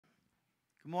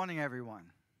Good morning,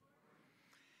 everyone.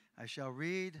 I shall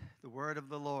read the word of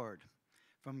the Lord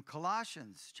from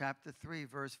Colossians chapter 3,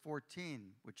 verse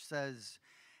 14, which says,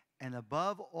 "And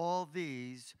above all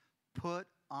these, put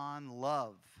on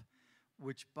love,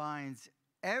 which binds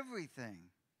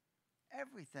everything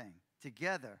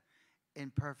together in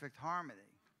perfect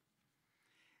harmony."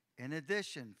 In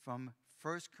addition, from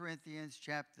 1 Corinthians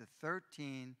chapter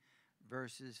 13,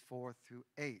 verses 4 through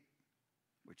 8,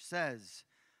 which says,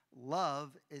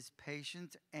 "Love is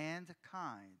patient and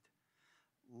kind.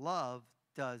 Love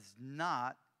does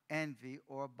not envy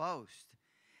or boast.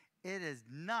 It is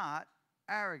not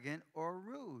arrogant or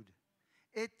rude.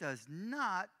 It does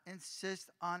not insist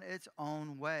on its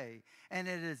own way, and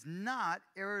it is not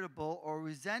irritable or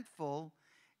resentful.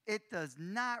 It does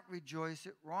not rejoice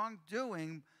at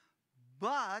wrongdoing,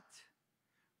 but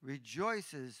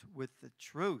rejoices with the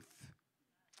truth.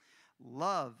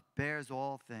 Love bears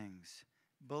all things,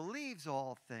 believes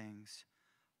all things,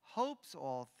 hopes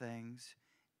all things,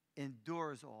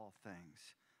 endures all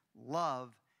things.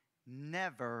 Love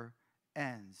never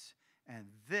ends."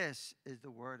 And this is the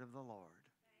word of the Lord.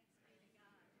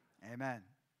 Amen.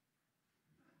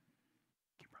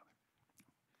 Thank you, brother.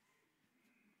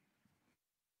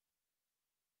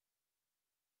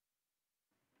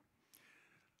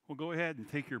 Well, go ahead and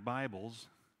take your Bibles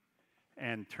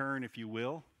and turn, if you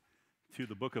will, to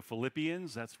the book of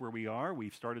Philippians. That's where we are.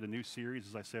 We've started a new series,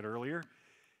 as I said earlier,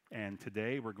 and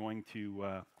today we're going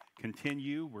to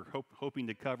continue. We're hoping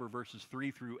to cover verses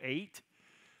 3 through 8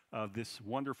 of this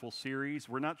wonderful series.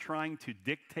 We're not trying to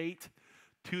dictate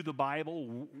to the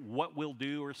Bible what we'll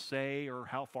do or say or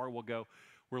how far we'll go.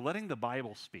 We're letting the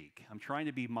Bible speak. I'm trying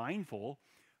to be mindful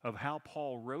of how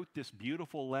Paul wrote this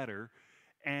beautiful letter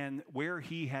and where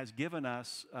he has given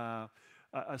us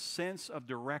a sense of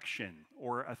direction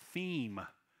or a theme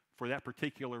for that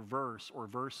particular verse or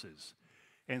verses.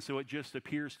 And so it just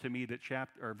appears to me that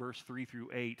verse 3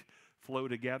 through 8 flow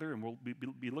together, and we'll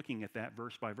be looking at that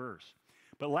verse by verse.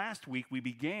 But last week we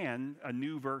began a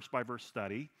new verse by verse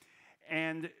study,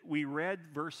 and we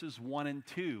read verses 1 and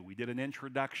 2. We did an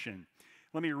introduction.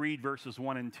 Let me read verses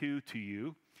 1 and 2 to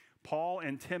you. "Paul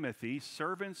and Timothy,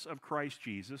 servants of Christ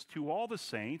Jesus, to all the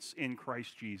saints in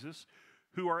Christ Jesus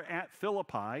who are at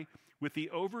Philippi with the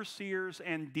overseers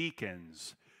and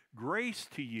deacons, grace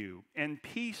to you and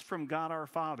peace from God our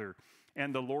Father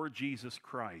and the Lord Jesus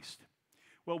Christ."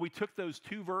 Well, we took those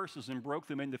two verses and broke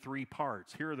them into three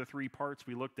parts. Here are the three parts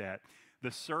we looked at: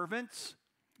 the servants,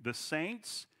 the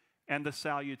saints, and the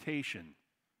salutation.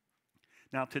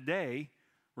 Now today,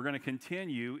 we're going to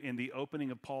continue in the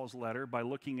opening of Paul's letter by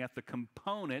looking at the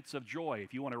components of joy.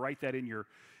 If you want to write that in your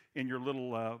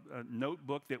little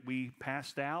notebook that we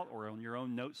passed out, or on your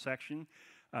own note section,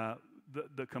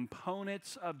 the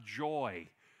components of joy.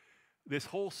 This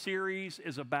whole series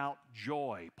is about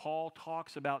joy. Paul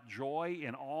talks about joy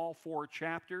in all 4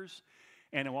 chapters,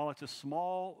 and while it's a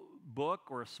small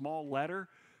book or a small letter,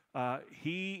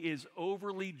 he is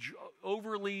overly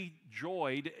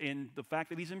joyed in the fact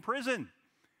that he's in prison.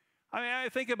 I mean, I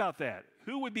think about that.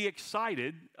 Who would be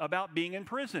excited about being in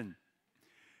prison?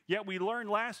 Yet we learned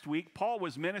last week Paul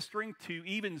was ministering to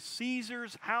even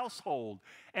Caesar's household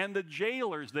and the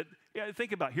jailers.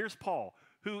 Think about, here's Paul,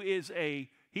 who is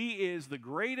he is the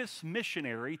greatest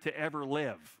missionary to ever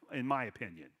live, in my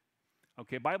opinion.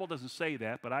 Okay, Bible doesn't say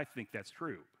that, but I think that's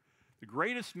true. The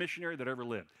greatest missionary that ever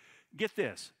lived. Get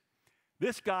this.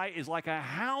 This guy is like a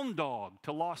hound dog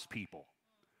to lost people.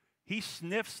 He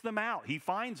sniffs them out. He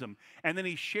finds them, and then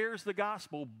he shares the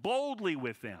gospel boldly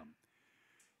with them.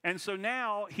 And so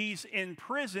now he's in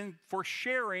prison for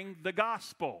sharing the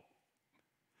gospel.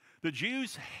 The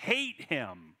Jews hate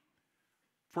him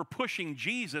for pushing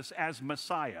Jesus as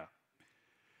Messiah.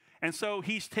 And so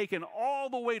he's taken all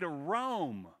the way to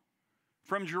Rome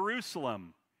from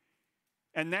Jerusalem.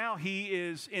 And now he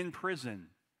is in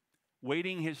prison,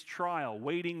 waiting his trial,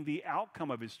 waiting the outcome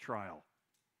of his trial.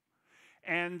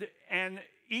 And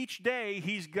each day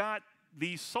he's got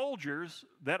these soldiers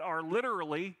that are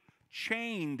literally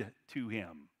chained to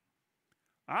him.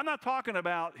 I'm not talking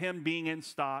about him being in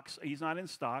stocks. He's not in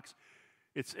stocks.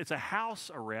 It's a house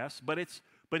arrest, but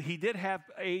he did have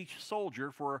a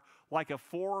soldier for like a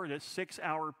 4 to 6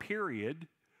 hour period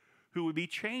who would be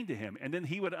chained to him, and then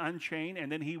he would unchain,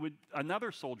 and then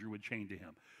another soldier would chain to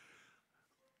him.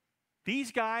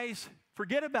 These guys,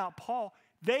 forget about Paul.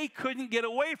 They couldn't get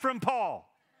away from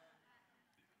Paul.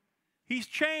 He's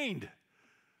chained.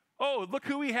 Oh, look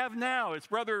who we have now. It's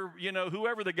brother,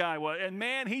 whoever the guy was. And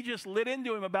man, he just lit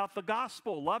into him about the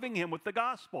gospel, loving him with the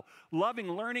gospel,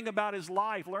 learning about his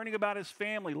life, learning about his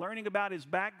family, learning about his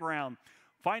background,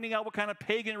 finding out what kind of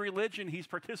pagan religion he's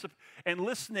participating, and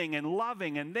listening and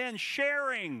loving and then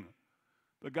sharing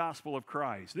the gospel of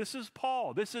Christ. This is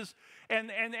Paul. This is,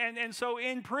 and so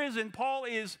in prison, Paul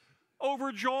is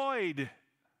overjoyed.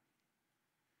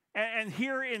 And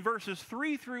here in verses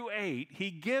 3 through 8, he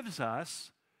gives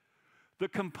us the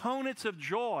components of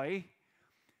joy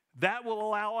that will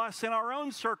allow us in our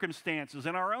own circumstances,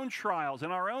 in our own trials,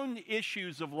 in our own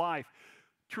issues of life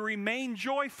to remain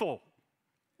joyful.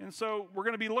 And so we're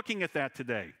going to be looking at that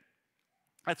today.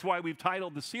 That's why we've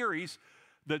titled the series,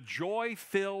 The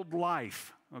Joy-Filled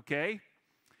Life, okay?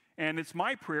 And it's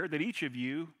my prayer that each of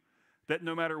you, that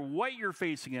no matter what you're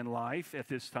facing in life at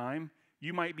this time,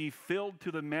 you might be filled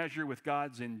to the measure with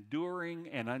God's enduring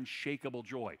and unshakable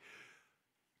joy.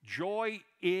 Joy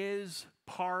is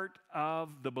part of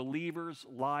the believer's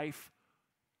life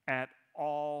at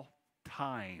all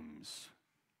times.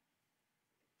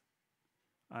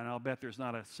 And I'll bet there's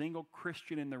not a single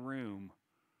Christian in the room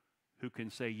who can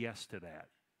say yes to that,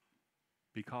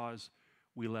 because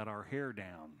we let our hair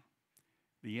down.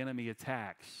 The enemy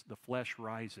attacks, the flesh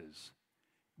rises,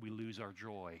 we lose our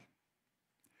joy.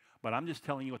 But I'm just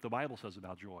telling you what the Bible says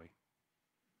about joy.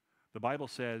 The Bible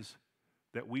says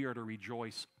that we are to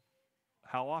rejoice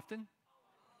how often?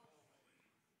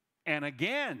 And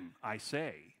again, I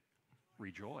say,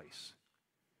 rejoice.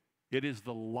 It is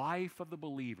the life of the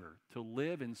believer to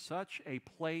live in such a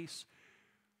place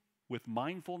with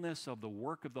mindfulness of the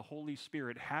work of the Holy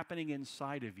Spirit happening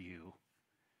inside of you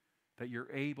that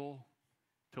you're able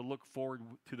to look forward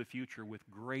to the future with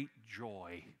great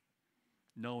joy,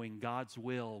 knowing God's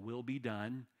will be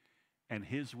done and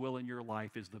His will in your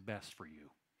life is the best for you.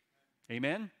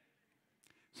 Amen?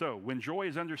 So, when joy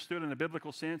is understood in a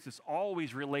biblical sense, it's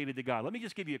always related to God. Let me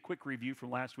just give you a quick review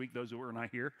from last week, those who were not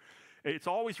here. It's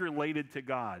always related to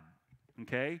God,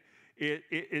 okay?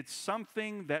 It's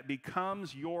something that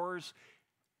becomes yours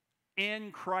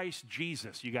in Christ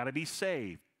Jesus. You got to be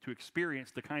saved to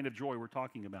experience the kind of joy we're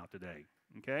talking about today,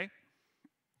 okay?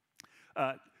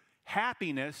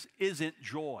 Happiness isn't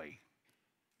joy.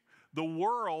 The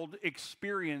world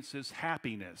experiences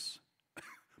happiness.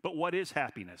 But what is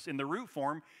happiness? In the root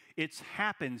form, it's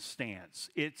happenstance.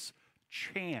 It's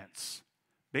chance.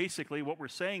 Basically, what we're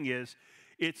saying is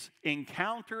it's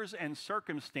encounters and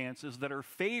circumstances that are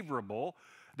favorable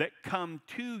that come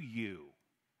to you.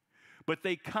 But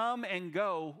they come and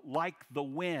go like the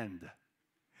wind.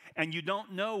 And you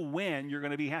don't know when you're going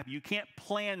to be happy. You can't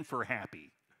plan for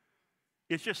happy.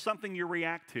 It's just something you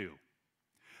react to.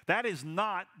 That is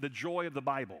not the joy of the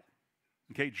Bible.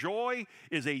 Okay, joy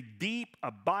is a deep,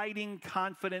 abiding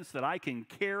confidence that I can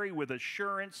carry with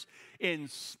assurance in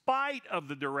spite of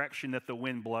the direction that the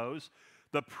wind blows,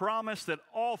 the promise that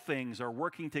all things are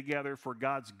working together for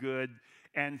God's good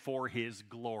and for His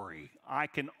glory. I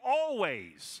can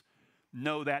always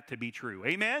know that to be true.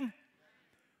 Amen?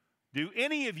 Do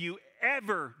any of you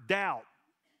ever doubt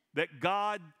that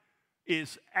God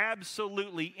is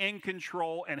absolutely in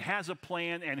control and has a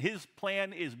plan, and His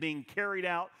plan is being carried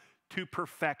out to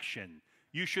perfection?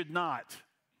 You should not.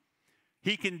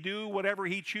 He can do whatever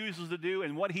He chooses to do,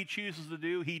 and what He chooses to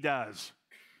do, He does.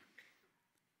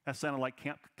 That sounded like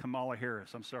Kamala Harris.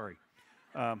 I'm sorry.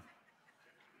 I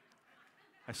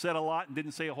said a lot and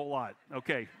didn't say a whole lot.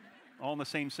 Okay, all in the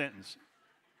same sentence.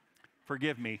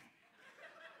 Forgive me.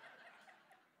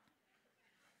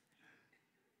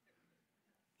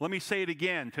 Let me say it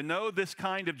again. To know this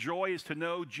kind of joy is to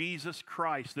know Jesus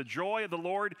Christ. The joy of the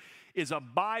Lord is a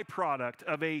byproduct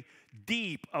of a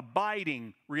deep,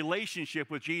 abiding relationship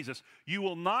with Jesus. You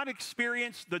will not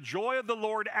experience the joy of the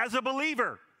Lord as a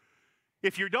believer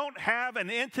if you don't have an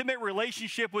intimate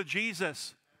relationship with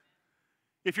Jesus,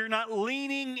 if you're not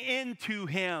leaning into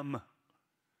Him.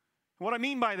 What I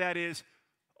mean by that is,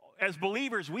 as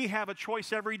believers, we have a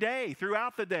choice every day,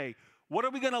 throughout the day. What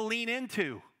are we going to lean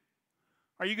into?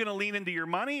 Are you going to lean into your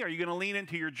money? Are you going to lean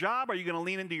into your job? Are you going to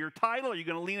lean into your title? Are you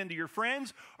going to lean into your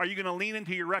friends? Are you going to lean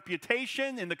into your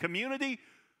reputation in the community?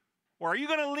 Or are you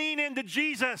going to lean into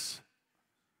Jesus,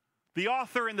 the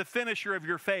author and the finisher of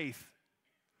your faith?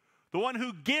 The one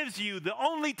who gives you the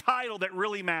only title that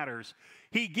really matters.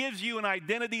 He gives you an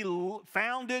identity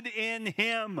founded in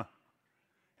Him.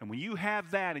 And when you have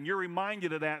that and you're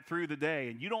reminded of that through the day,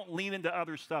 and you don't lean into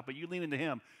other stuff, but you lean into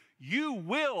Him, you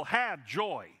will have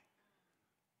joy.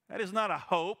 That is not a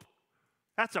hope.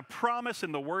 That's a promise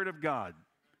in the Word of God.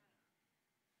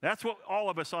 That's what all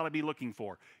of us ought to be looking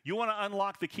for. You want to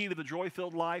unlock the key to the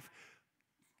joy-filled life?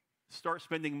 Start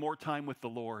spending more time with the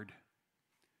Lord.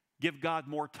 Give God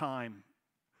more time.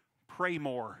 Pray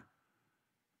more.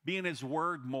 Be in His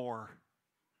Word more.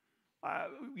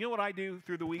 You know what I do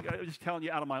through the week? I'm just telling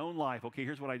you out of my own life. Okay,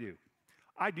 here's what I do.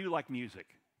 I do like music,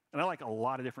 and I like a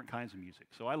lot of different kinds of music.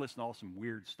 So I listen to all some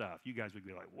weird stuff. You guys would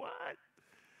be like, what?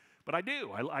 But I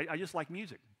do. I just like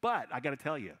music. But I got to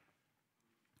tell you,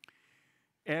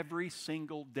 every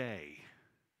single day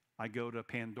I go to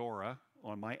Pandora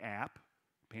on my app,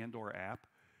 Pandora app,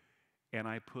 and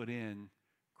I put in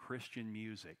Christian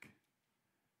music,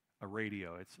 a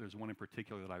radio. There's one in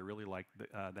particular that I really like.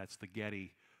 That's the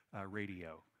Getty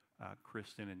radio,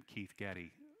 Kristen and Keith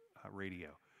Getty radio.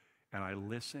 And I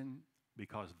listen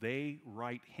because they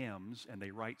write hymns and they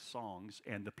write songs,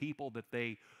 and the people that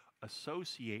they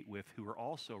associate with who are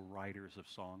also writers of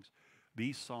songs,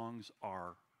 these songs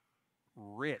are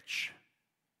rich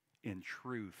in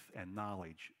truth and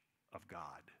knowledge of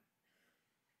God.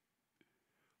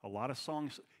 A lot of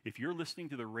songs, if you're listening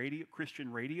to the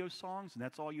Christian radio songs and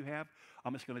that's all you have,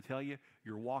 I'm just going to tell you,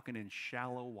 you're walking in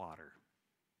shallow water.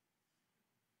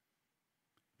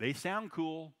 They sound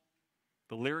cool.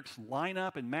 The lyrics line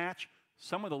up and match.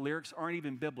 Some of the lyrics aren't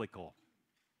even biblical.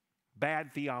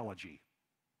 Bad theology.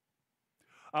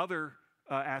 Other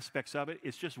aspects of it,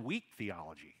 it's just weak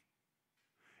theology.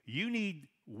 You need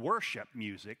worship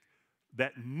music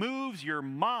that moves your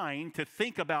mind to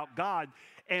think about God,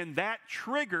 and that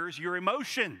triggers your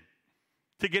emotion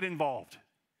to get involved.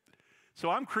 So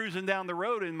I'm cruising down the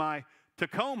road in my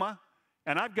Tacoma,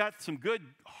 and I've got some good,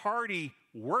 hearty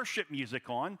worship music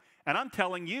on, and I'm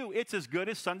telling you, it's as good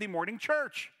as Sunday morning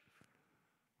church.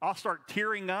 I'll start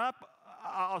tearing up.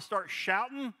 I'll start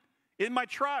shouting in my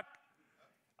truck.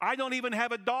 I don't even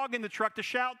have a dog in the truck to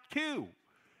shout to.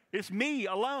 It's me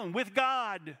alone with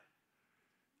God.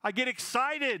 I get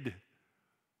excited.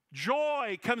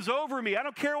 Joy comes over me. I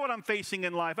don't care what I'm facing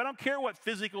in life. I don't care what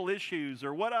physical issues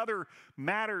or what other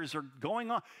matters are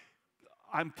going on.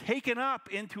 I'm taken up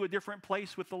into a different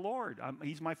place with the Lord.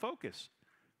 He's my focus.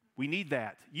 We need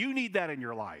that. You need that in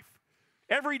your life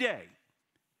every day.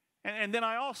 And then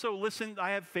I also listen.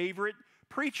 I have favorite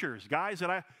preachers, guys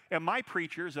and my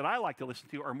preachers that I like to listen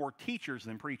to are more teachers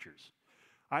than preachers.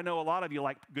 I know a lot of you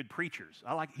like good preachers.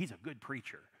 He's a good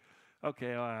preacher.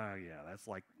 Okay, yeah, that's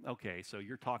like, okay, so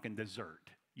you're talking dessert.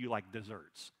 You like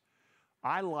desserts.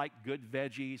 I like good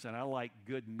veggies and I like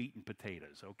good meat and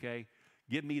potatoes, okay?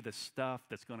 Give me the stuff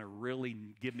that's going to really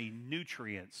give me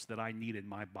nutrients that I need in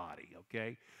my body,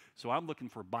 okay? So I'm looking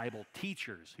for Bible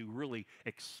teachers who really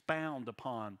expound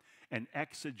upon and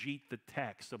exegete the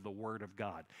text of the Word of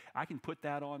God. I can put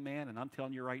that on, man, and I'm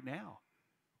telling you right now,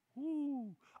 ooh,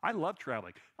 I love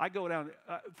traveling. I go down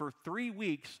for 3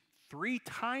 weeks, 3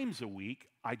 times a week,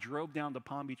 I drove down to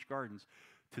Palm Beach Gardens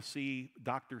to see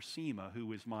Dr. Seema,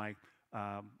 who is my,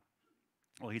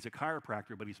 he's a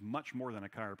chiropractor, but he's much more than a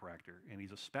chiropractor. And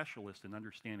he's a specialist in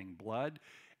understanding blood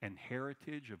and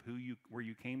heritage of where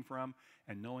you came from,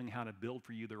 and knowing how to build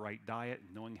for you the right diet,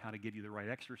 and knowing how to give you the right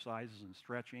exercises and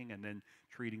stretching, and then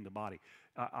treating the body.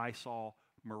 I saw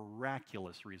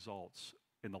miraculous results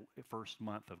in the first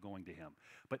month of going to him.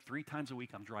 But 3 times a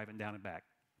week, I'm driving down and back.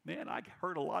 Man, I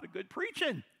heard a lot of good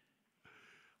preaching.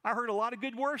 I heard a lot of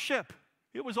good worship.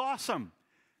 It was awesome.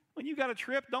 When you got a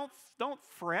trip, don't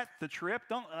fret the trip.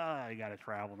 You got to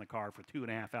travel in the car for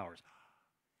 2.5 hours.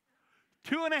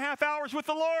 2.5 hours with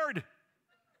the Lord.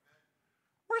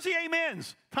 Where's the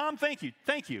amens? Tom, thank you.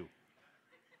 Thank you.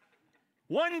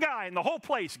 One guy in the whole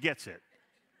place gets it.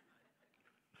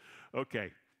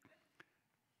 Okay.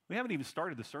 We haven't even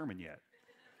started the sermon yet.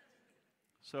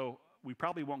 So we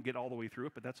probably won't get all the way through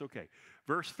it, but that's okay.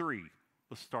 Verse 3,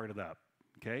 let's start it up,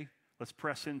 okay? Let's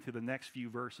press into the next few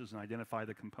verses and identify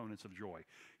the components of joy.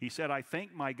 He said, I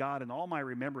thank my God in all my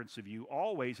remembrance of you,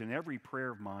 always in every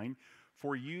prayer of mine,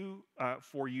 for you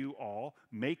all,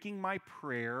 making my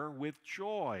prayer with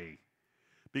joy,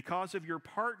 because of your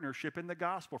partnership in the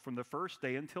gospel from the first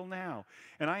day until now.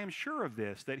 And I am sure of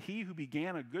this, that he who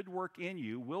began a good work in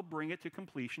you will bring it to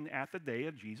completion at the day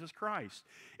of Jesus Christ.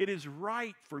 It is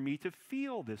right for me to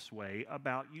feel this way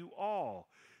about you all,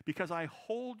 because I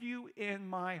hold you in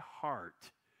my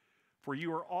heart. For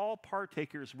you are all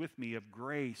partakers with me of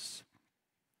grace,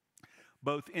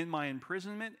 both in my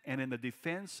imprisonment and in the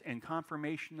defense and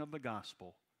confirmation of the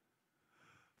gospel.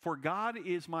 For God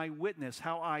is my witness,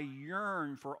 how I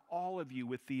yearn for all of you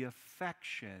with the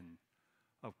affection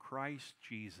of Christ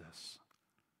Jesus.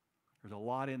 There's a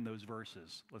lot in those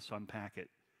verses. Let's unpack it.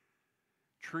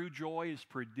 True joy is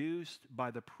produced by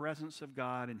the presence of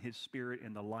God and His Spirit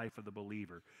in the life of the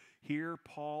believer. Here,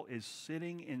 Paul is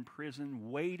sitting in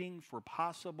prison waiting for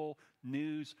possible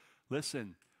news,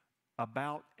 listen,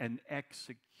 about an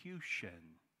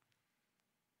execution.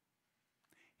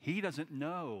 He doesn't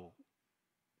know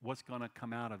what's going to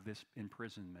come out of this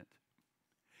imprisonment.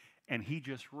 And he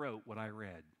just wrote what I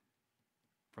read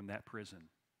from that prison,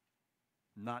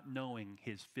 not knowing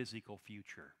his physical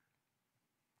future.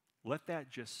 Let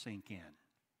that just sink in.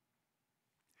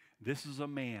 This is a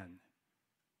man,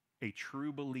 a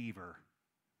true believer,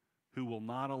 who will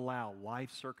not allow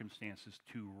life circumstances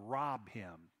to rob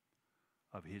him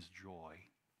of his joy.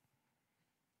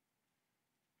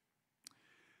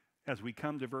 As we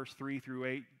come to verse 3 through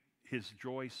 8, his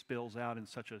joy spills out in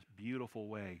such a beautiful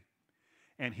way.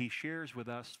 And he shares with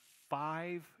us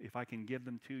 5, if I can give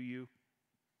them to you.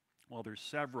 Well, there's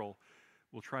several.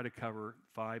 We'll try to cover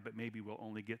 5, but maybe we'll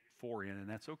only get 4 in, and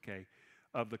that's okay,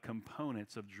 of the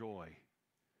components of joy.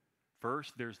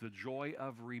 First, there's the joy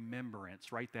of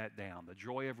remembrance. Write that down, the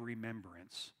joy of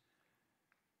remembrance.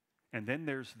 And then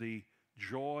there's the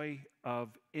joy of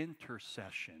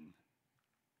intercession.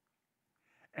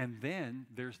 And then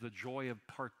there's the joy of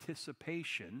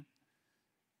participation.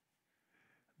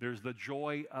 There's the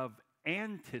joy of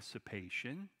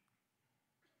anticipation.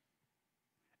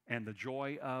 And the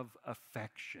joy of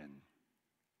affection.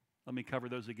 Let me cover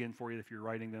those again for you if you're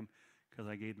writing them, because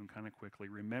I gave them kind of quickly.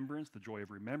 Remembrance, the joy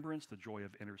of remembrance, the joy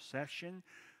of intercession,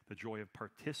 the joy of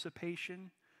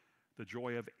participation, the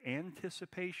joy of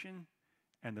anticipation,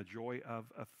 and the joy of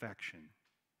affection.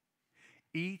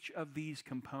 Each of these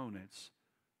components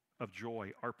of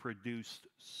joy are produced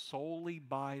solely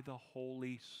by the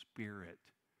Holy Spirit.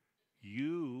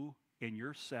 You in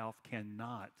yourself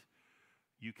cannot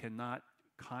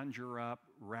conjure up,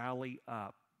 rally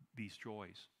up these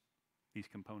joys, these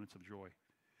components of joy.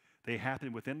 They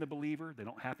happen within the believer. They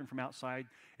don't happen from outside.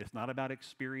 It's not about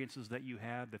experiences that you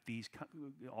have, that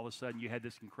all of a sudden you had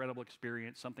this incredible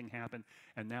experience, something happened,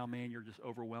 and now, man, you're just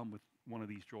overwhelmed with one of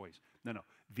these joys. No.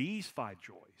 These 5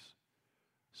 joys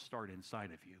start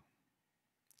inside of you.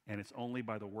 And it's only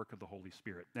by the work of the Holy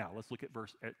Spirit. Now, let's look at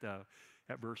verse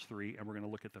 3, and we're going to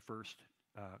look at the first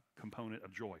component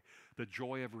of joy, the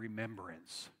joy of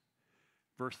remembrance.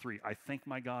 Verse 3, I thank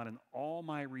my God in all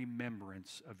my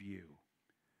remembrance of you.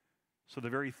 So the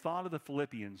very thought of the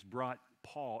Philippians brought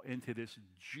Paul into this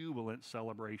jubilant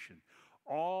celebration.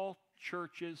 All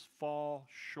churches fall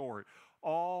short.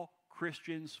 All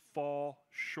Christians fall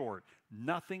short.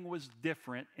 Nothing was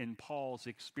different in Paul's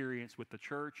experience with the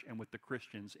church and with the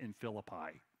Christians in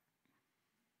Philippi.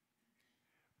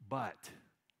 But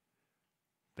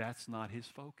that's not his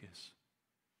focus.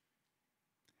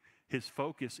 His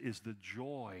focus is the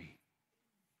joy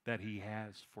that he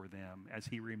has for them as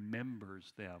he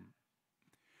remembers them.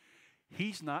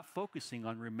 He's not focusing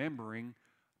on remembering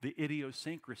the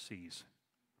idiosyncrasies,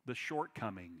 the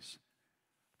shortcomings,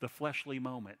 the fleshly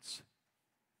moments.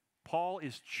 Paul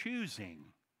is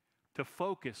choosing to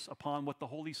focus upon what the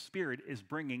Holy Spirit is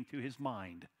bringing to his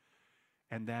mind,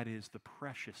 and that is the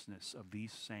preciousness of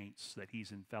these saints that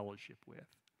he's in fellowship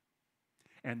with,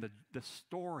 and the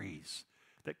stories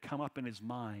that come up in his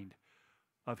mind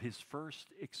of his first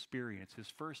experience,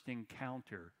 his first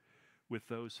encounter with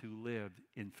those who lived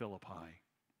in Philippi.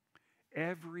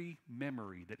 Every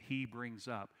memory that he brings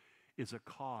up is a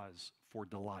cause for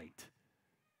delight.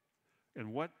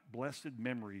 And what blessed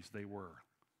memories they were.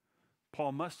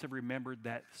 Paul must have remembered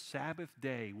that Sabbath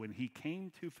day when he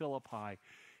came to Philippi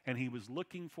and he was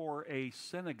looking for a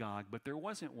synagogue, but there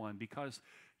wasn't one because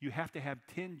you have to have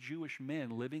 10 Jewish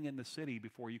men living in the city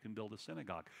before you can build a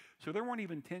synagogue. So there weren't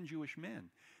even 10 Jewish men.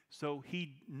 So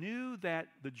he knew that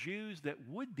the Jews that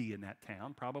would be in that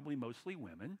town, probably mostly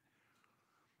women,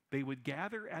 they would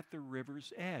gather at the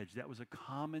river's edge. That was a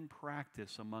common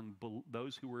practice among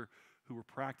those who were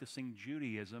practicing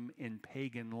Judaism in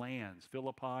pagan lands.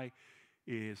 Philippi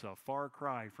is a far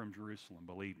cry from Jerusalem,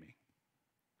 believe me.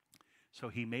 So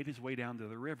he made his way down to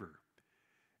the river.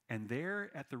 And there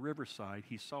at the riverside,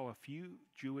 he saw a few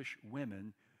Jewish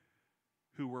women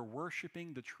who were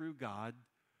worshiping the true God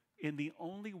in the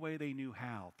only way they knew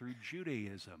how, through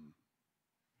Judaism.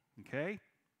 Okay?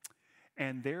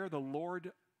 And there the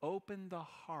Lord opened the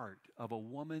heart of a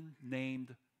woman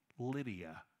named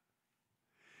Lydia.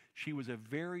 She was a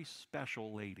very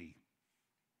special lady.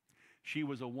 She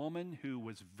was a woman who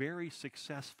was very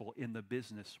successful in the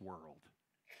business world.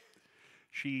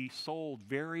 She sold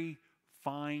very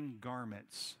fine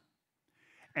garments.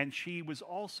 And she was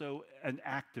also an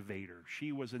activator.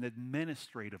 She was an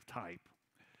administrative type.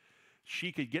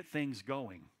 She could get things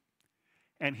going.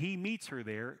 And he meets her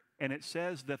there, and it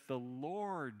says that the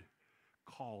Lord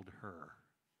called her.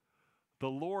 The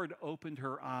Lord opened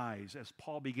her eyes as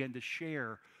Paul began to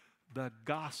share the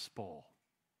gospel,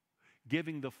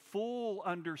 giving the full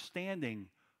understanding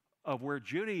of where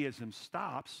Judaism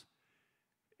stops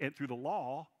and through the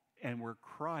law and where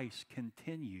Christ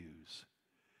continues.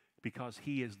 because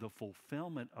he is the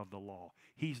fulfillment of the law.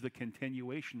 He's the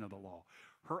continuation of the law.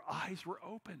 Her eyes were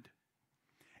opened.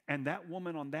 And that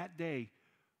woman on that day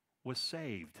was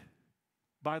saved.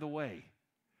 By the way,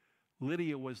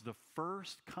 Lydia was the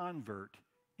first convert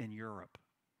in Europe.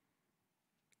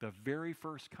 The very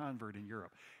first convert in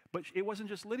Europe. But it wasn't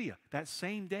just Lydia. That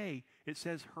same day, it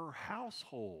says her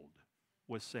household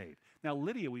was saved. Now,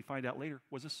 Lydia, we find out later,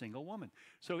 was a single woman.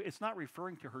 So it's not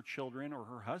referring to her children or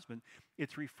her husband.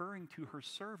 It's referring to her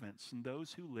servants and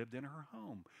those who lived in her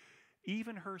home.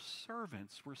 Even her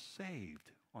servants were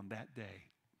saved on that day.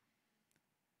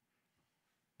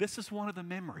 This is one of the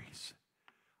memories,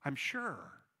 I'm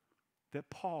sure, that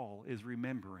Paul is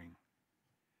remembering.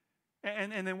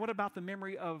 And then what about the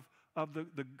memory of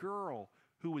the girl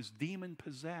who was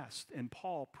demon-possessed? And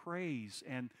Paul prays,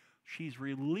 and she's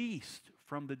released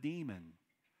from the demon.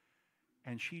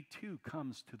 And she too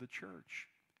comes to the church.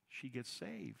 She gets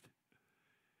saved.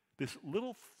 This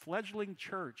little fledgling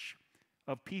church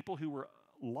of people who were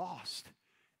lost,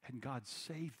 and God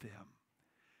saved them.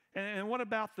 And what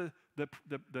about the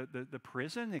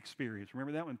prison experience?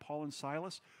 Remember that when Paul and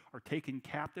Silas are taken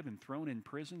captive and thrown in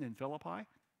prison in Philippi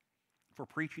for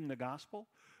preaching the gospel?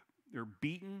 They're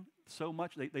beaten so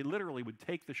much, they literally would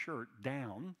take the shirt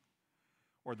down,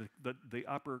 or the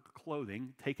upper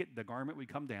clothing, take it, the garment would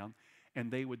come down, and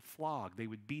they would flog, they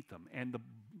would beat them, and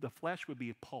the flesh would be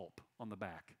a pulp on the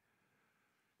back.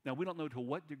 Now, we don't know to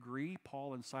what degree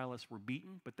Paul and Silas were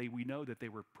beaten, but we know that they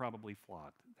were probably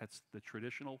flogged. That's the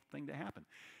traditional thing to happen.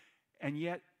 And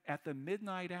yet, at the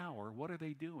midnight hour, what are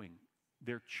they doing?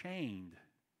 They're chained,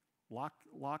 lock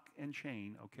and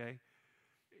chain, okay,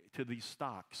 to these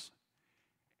stocks.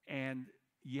 And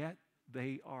yet,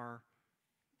 they are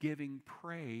giving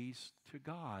praise to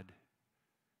God.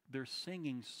 They're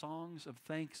singing songs of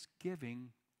thanksgiving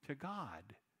to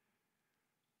God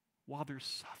while they're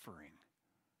suffering.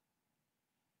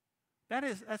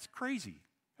 That's crazy.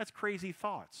 That's crazy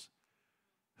thoughts.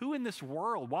 Who in this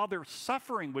world, while they're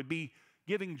suffering, would be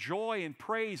giving joy and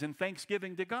praise and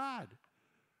thanksgiving to God?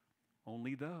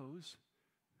 Only those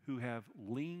who have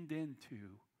leaned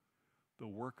into the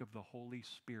work of the Holy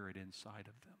Spirit inside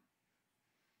of them.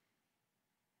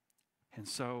 And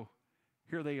so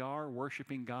here they are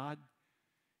worshiping God,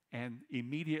 and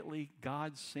immediately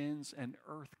God sends an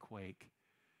earthquake,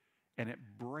 and it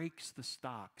breaks the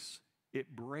stocks.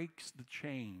 It breaks the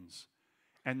chains.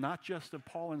 And not just of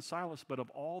Paul and Silas, but of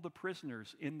all the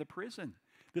prisoners in the prison.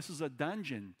 This is a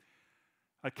dungeon,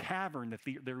 a cavern that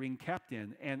they're being kept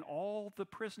in. And all the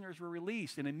prisoners were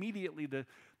released. And immediately the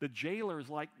jailer's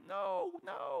like, no.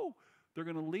 They're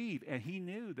going to leave. And he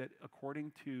knew that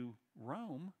according to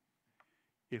Rome,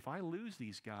 if I lose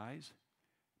these guys,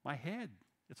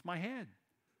 it's my head.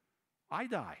 I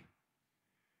die.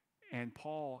 And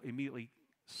Paul immediately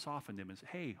softened him and said,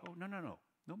 hey, no.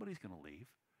 Nobody's going to leave.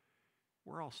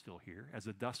 We're all still here. As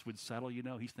the dust would settle,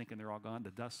 he's thinking they're all gone.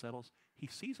 The dust settles. He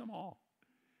sees them all.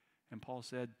 And Paul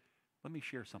said, let me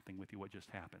share something with you what just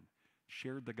happened.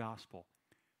 Shared the gospel.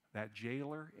 That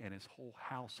jailer and his whole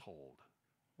household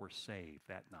were saved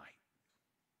that night.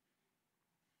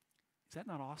 Is that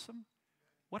not awesome?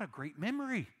 What a great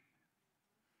memory.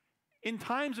 In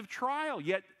times of trial,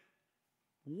 yet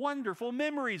wonderful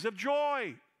memories of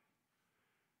joy.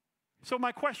 So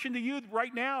my question to you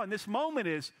right now in this moment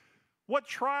is, what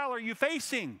trial are you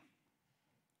facing?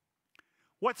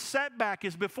 What setback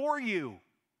is before you?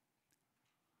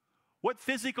 What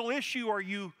physical issue are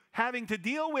you having to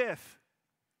deal with?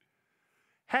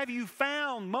 Have you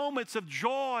found moments of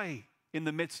joy in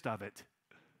the midst of it?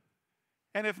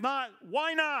 And if not,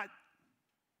 why not?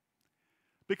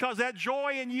 Because that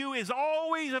joy in you is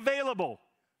always available.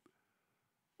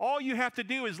 All you have to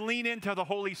do is lean into the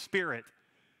Holy Spirit,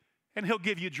 and He'll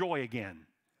give you joy again.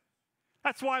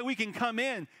 That's why we can come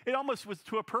in. It almost was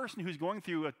to a person who's going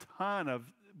through a ton of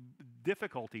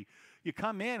difficulty. You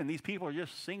come in, and these people are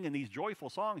just singing these joyful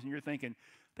songs, and you're thinking,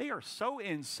 they are so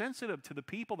insensitive to the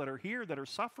people that are here that are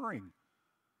suffering.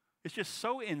 It's just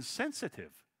so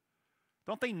insensitive.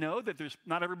 Don't they know that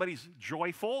not everybody's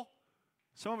joyful?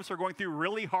 Some of us are going through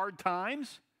really hard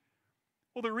times.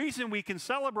 Well, the reason we can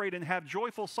celebrate and have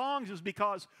joyful songs is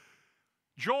because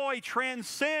joy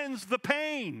transcends the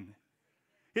pain.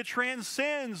 It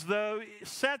transcends the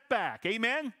setback.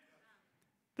 Amen?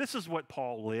 This is what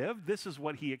Paul lived. This is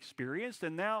what he experienced.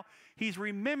 And now he's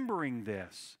remembering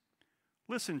this.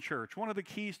 Listen, church, one of the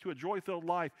keys to a joy-filled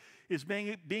life is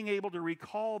being able to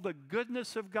recall the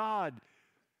goodness of God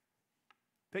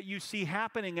that you see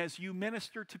happening as you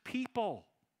minister to people.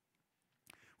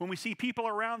 When we see people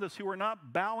around us who are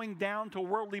not bowing down to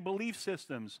worldly belief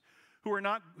systems,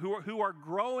 who are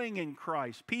growing in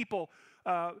Christ, people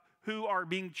who are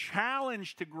being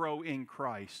challenged to grow in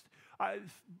Christ.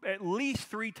 At least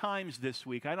 3 times this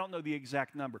week, I don't know the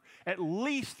exact number, at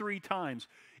least 3 times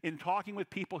in talking with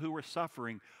people who were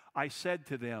suffering, I said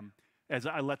to them, as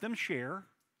I let them share,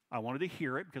 I wanted to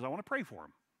hear it because I want to pray for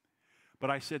them. But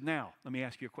I said, now, let me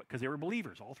ask you a question, because they were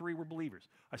believers. All 3 were believers.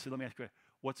 I said, let me ask you,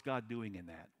 what's God doing in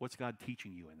that? What's God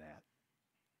teaching you in that?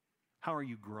 How are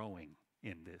you growing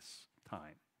in this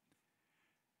time?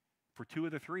 For 2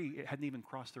 of the 3, it hadn't even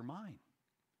crossed their mind.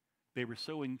 They were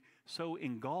so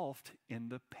engulfed in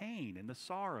the pain, in the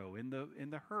sorrow, in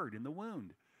the hurt, in the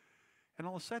wound. And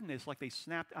all of a sudden, it's like they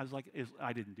snapped. I was like,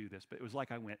 I didn't do this, but it was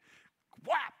like I went,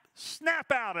 whap,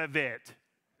 snap out of it.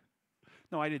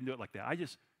 No, I didn't do it like that.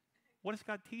 What is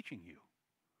God teaching you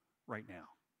right now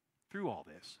through all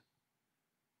this?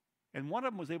 And one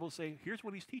of them was able to say, here's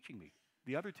what he's teaching me.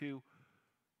 The other 2,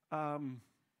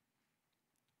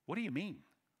 what do you mean?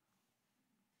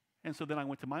 And so then I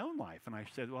went to my own life and I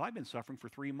said, well, I've been suffering for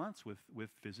 3 months with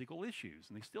physical issues,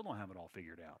 and they still don't have it all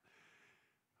figured out.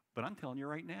 But I'm telling you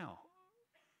right now,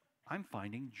 I'm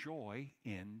finding joy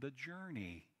in the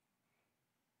journey.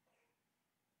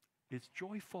 It's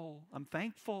joyful. I'm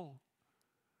thankful.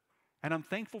 And I'm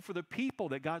thankful for the people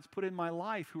that God's put in my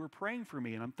life who are praying for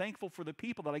me. And I'm thankful for the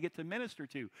people that I get to minister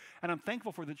to. And I'm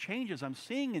thankful for the changes I'm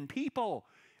seeing in people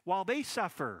while they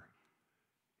suffer.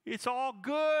 It's all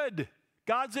good.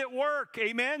 God's at work.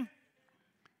 Amen?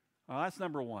 That's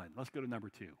number 1. Let's go to number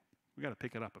 2. We've got to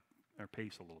pick it up our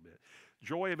pace a little bit.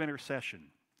 Joy of intercession.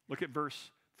 Look at verse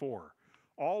 4.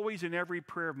 Always in every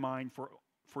prayer of mine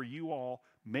for you all,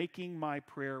 making my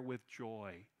prayer with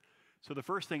joy. So the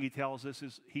first thing he tells us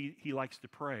is he likes to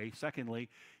pray. Secondly,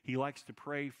 he likes to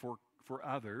pray for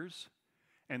others.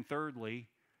 And thirdly,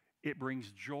 it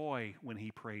brings joy when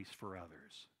he prays for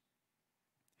others.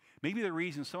 Maybe the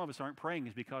reason some of us aren't praying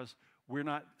is because we're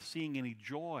not seeing any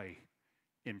joy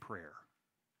in prayer.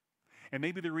 And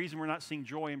maybe the reason we're not seeing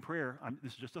joy in prayer,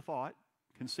 this is just a thought,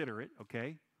 consider it,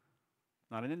 okay?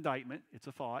 Not an indictment, it's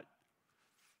a thought.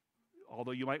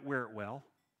 Although you might wear it well,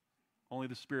 only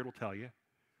the Spirit will tell you.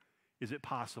 Is it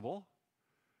possible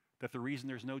that the reason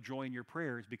there's no joy in your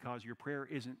prayer is because your prayer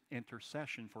isn't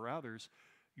intercession for others?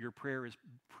 Your prayer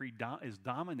is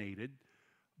dominated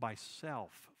by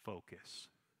self-focus.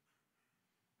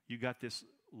 You got this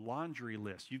laundry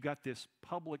list. You've got this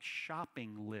public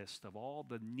shopping list of all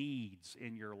the needs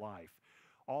in your life,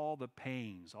 all the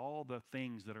pains, all the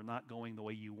things that are not going the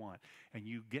way you want. And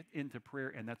you get into prayer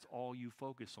and that's all you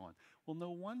focus on. Well,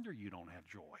 no wonder you don't have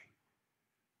joy.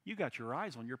 You got your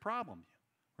eyes on your problem.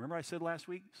 Remember I said last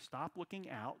week, stop looking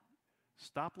out,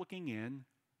 stop looking in,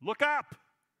 look up.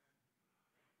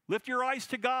 Lift your eyes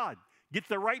to God. Get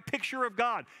the right picture of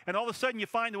God. And all of a sudden you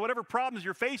find that whatever problems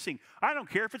you're facing, I don't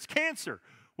care if it's cancer,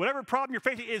 whatever problem you're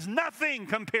facing is nothing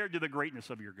compared to the greatness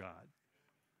of your God.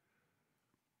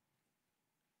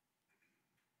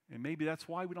 And maybe that's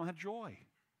why we don't have joy.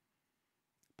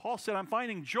 Paul said, I'm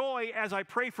finding joy as I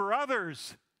pray for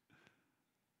others.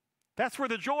 That's where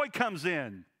the joy comes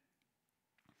in.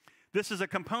 This is a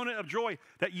component of joy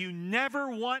that you never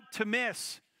want to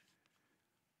miss.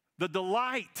 The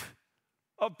delight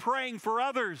of praying for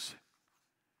others.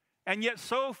 And yet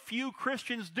so few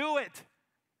Christians do it.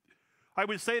 I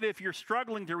would say that if you're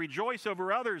struggling to rejoice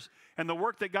over others and the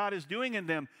work that God is doing in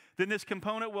them, then this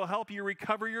component will help you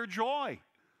recover your joy.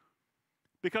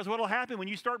 Because what will happen when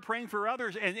you start praying for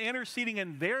others and interceding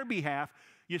in their behalf,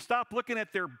 you stop looking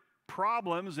at their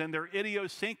problems and their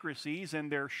idiosyncrasies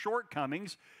and their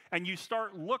shortcomings, and you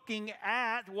start looking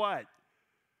at what?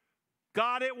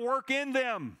 God at work in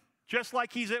them, just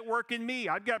like He's at work in me.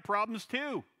 I've got problems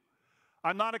too.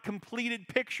 I'm not a completed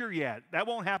picture yet. That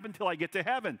won't happen until I get to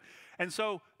heaven. And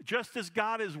so just as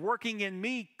God is working in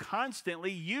me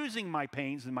constantly, using my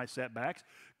pains and my setbacks,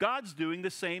 God's doing the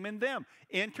same in them.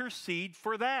 Intercede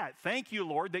for that. Thank you,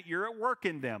 Lord, that you're at work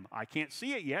in them. I can't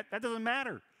see it yet. That doesn't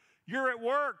matter. You're at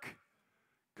work,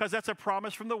 because that's a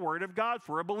promise from the Word of God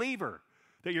for a believer,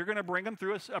 that you're going to bring them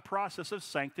through a process of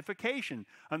sanctification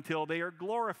until they are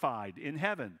glorified in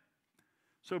heaven.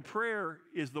 So prayer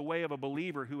is the way of a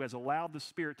believer who has allowed the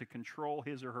Spirit to control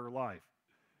his or her life.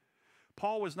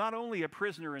 Paul was not only a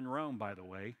prisoner in Rome, by the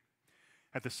way.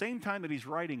 At the same time that he's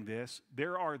writing this,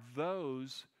 there are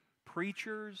those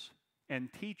preachers and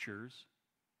teachers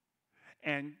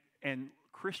and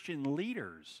Christian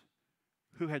leaders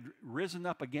who had risen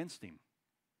up against him.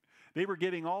 They were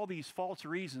giving all these false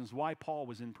reasons why Paul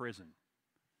was in prison.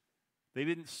 They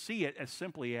didn't see it as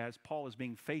simply as Paul is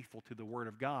being faithful to the Word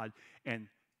of God, and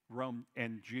Rome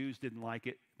and Jews didn't like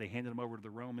it. They handed him over to the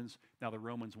Romans. Now the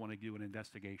Romans want to do an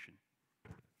investigation.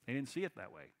 They didn't see it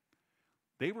that way.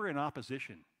 They were in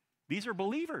opposition. These are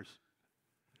believers.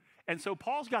 And so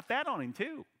Paul's got that on him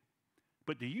too.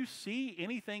 But do you see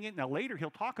anything now later he'll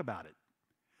talk about it.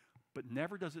 But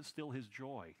never does it still his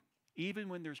joy, even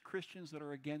when there's Christians that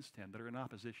are against him, that are in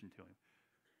opposition to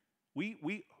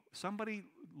him. Somebody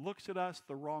looks at us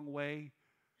the wrong way.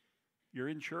 You're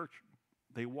in church.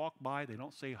 They walk by. They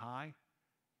don't say hi.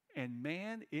 And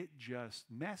man, it just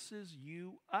messes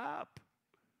you up.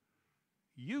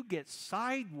 You get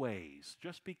sideways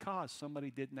just because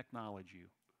somebody didn't acknowledge you.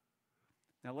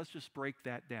 Now let's just break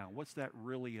that down. What's that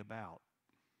really about?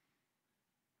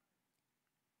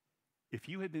 If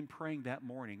you had been praying that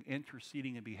morning,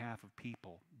 interceding in behalf of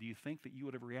people, do you think that you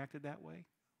would have reacted that way?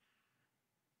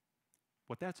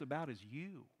 What that's about is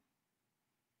you.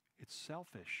 It's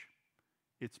selfish.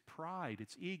 It's pride.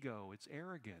 It's ego. It's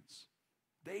arrogance.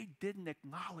 They didn't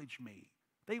acknowledge me.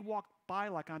 They walked by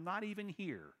like I'm not even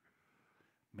here.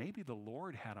 Maybe the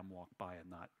Lord had them walk by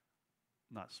and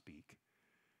not speak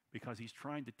because he's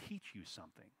trying to teach you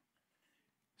something.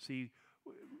 See,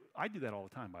 I do that all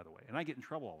the time, by the way, and I get in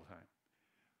trouble all the time.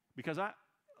 Because I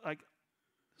like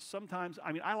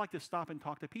to stop and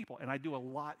talk to people, and I do a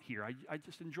lot here. I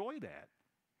just enjoy that.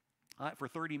 For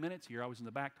 30 minutes here, I was in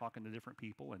the back talking to different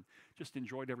people and just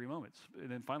enjoyed every moment.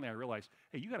 And then finally I realized,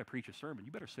 hey, you got to preach a sermon.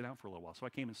 You better sit down for a little while. So I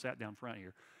came and sat down front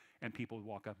here, and people would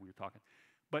walk up and we were talking.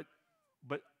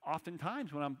 But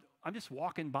oftentimes when I'm just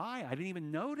walking by, I didn't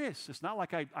even notice. It's not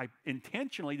like I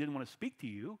intentionally didn't want to speak to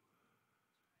you.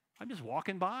 I'm just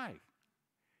walking by.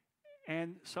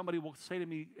 And somebody will say to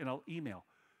me in an email,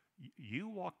 you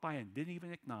walked by and didn't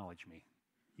even acknowledge me.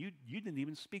 You didn't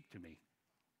even speak to me.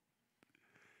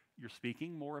 You're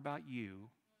speaking more about you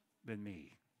than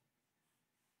me.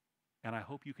 And I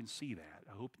hope you can see that.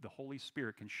 I hope the Holy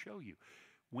Spirit can show you.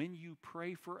 When you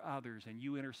pray for others and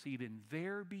you intercede in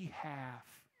their behalf,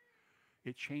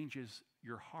 it changes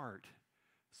your heart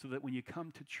so that when you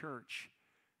come to church,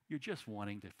 you're just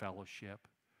wanting to fellowship.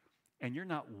 And you're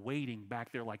not waiting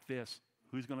back there like this.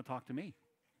 Who's going to talk to me?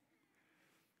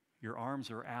 Your arms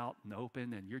are out and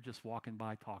open, and you're just walking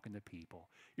by talking to people.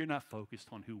 You're not focused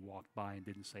on who walked by and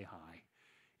didn't say hi.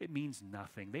 It means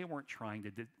nothing. They weren't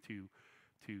trying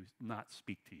to not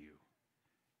speak to you.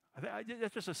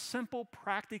 That's just a simple,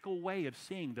 practical way of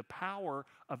seeing the power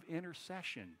of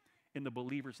intercession in the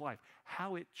believer's life,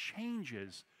 how it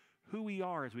changes who we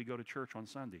are as we go to church on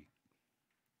Sunday.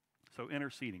 So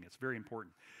interceding, it's very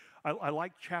important. I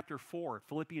like chapter 4,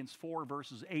 Philippians 4,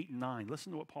 verses 8 and 9.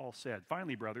 Listen to what Paul said.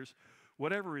 Finally, brothers,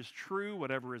 whatever is true,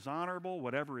 whatever is honorable,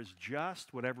 whatever is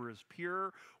just, whatever is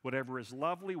pure, whatever is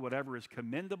lovely, whatever is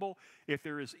commendable, if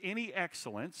there is any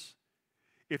excellence,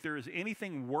 if there is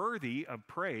anything worthy of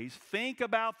praise, think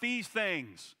about these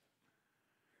things.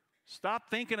 Stop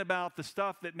thinking about the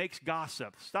stuff that makes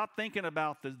gossip. Stop thinking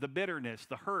about the bitterness,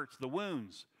 the hurts, the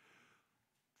wounds.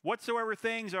 Whatsoever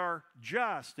things are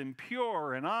just and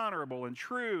pure and honorable and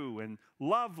true and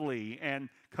lovely and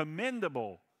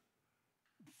commendable,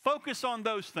 focus on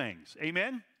those things.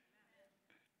 Amen?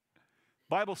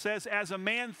 Bible says, as a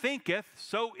man thinketh,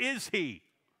 so is he.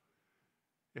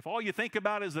 If all you think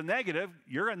about is the negative,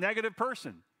 you're a negative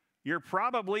person. You're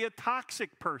probably a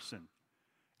toxic person.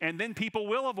 And then people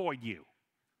will avoid you.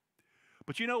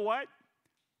 But you know what?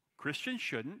 Christians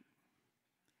shouldn't.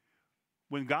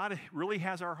 When God really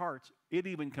has our hearts, it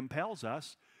even compels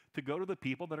us to go to the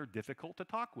people that are difficult to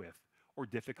talk with or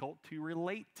difficult to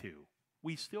relate to.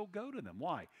 We still go to them.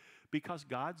 Why? Because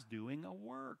God's doing a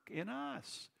work in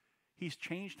us. He's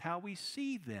changed how we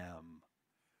see them.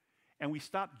 And we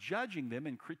stop judging them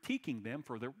and critiquing them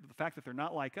for the fact that they're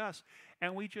not like us,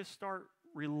 and we just start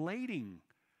relating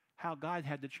how God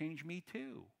had to change me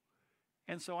too.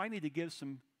 And so I need to give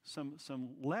some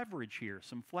leverage here,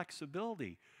 some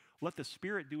flexibility. Let the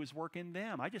Spirit do His work in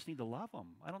them. I just need to love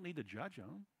them. I don't need to judge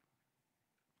them.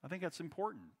 I think that's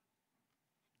important.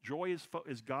 Joy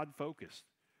is God-focused.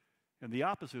 And the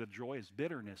opposite of joy is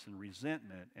bitterness and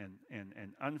resentment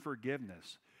and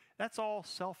unforgiveness. That's all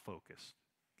self-focused.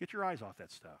 Get your eyes off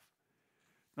that stuff.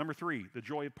 Number 3, the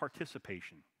joy of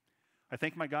participation. I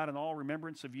thank my God in all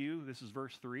remembrance of you. This is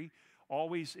verse 3.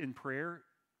 Always in prayer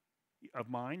of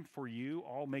mine for you,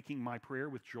 all making my prayer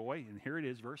with joy. And here it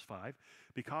is, verse 5.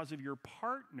 Because of your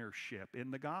partnership in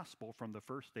the gospel from the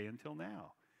first day until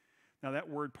now. Now that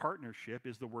word partnership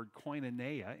is the word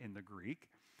koinonia in the Greek.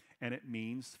 And it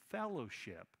means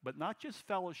fellowship. But not just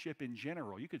fellowship in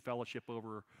general. You could fellowship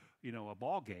over, a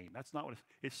ball game. That's not what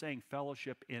it's saying.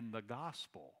 Fellowship in the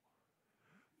gospel.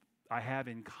 I have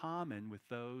in common with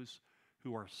those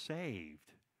who are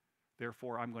saved.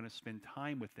 Therefore, I'm going to spend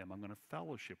time with them. I'm going to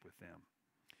fellowship with them.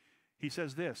 He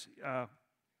says this,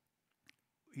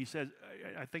 he said,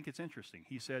 I think it's interesting.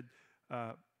 He said,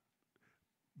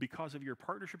 because of your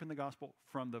partnership in the gospel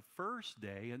from the first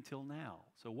day until now.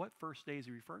 So what first day is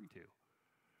he referring to?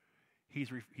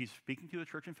 He's speaking to the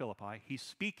church in Philippi. He's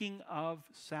speaking of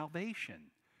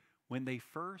salvation when they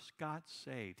first got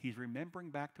saved. He's remembering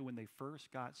back to when they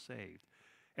first got saved.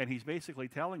 And he's basically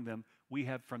telling them, we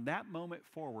have from that moment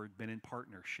forward been in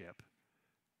partnership.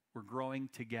 We're growing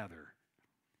together.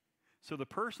 So the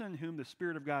person in whom the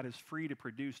Spirit of God is free to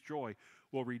produce joy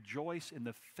will rejoice in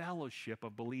the fellowship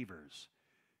of believers.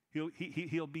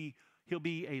 He'll be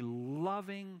a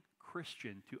loving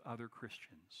Christian to other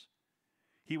Christians.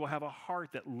 He will have a heart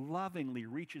that lovingly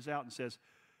reaches out and says,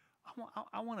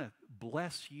 I want to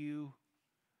bless you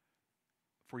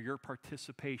for your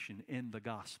participation in the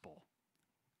gospel.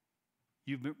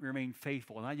 You've remained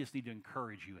faithful, and I just need to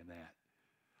encourage you in that.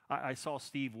 I saw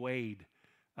Steve Wade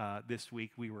this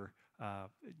week. We were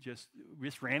just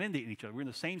ran into each other. We were in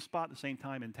the same spot at the same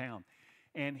time in town.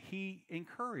 And he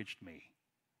encouraged me.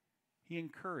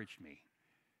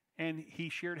 And he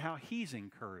shared how he's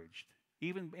encouraged,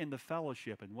 even in the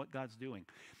fellowship and what God's doing.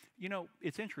 You know,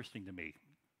 it's interesting to me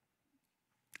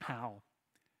how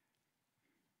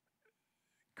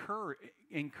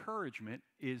encouragement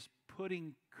is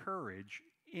putting courage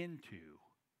into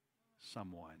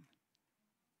someone.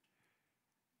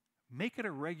 Make it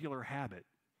a regular habit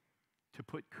to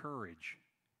put courage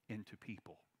into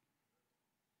people.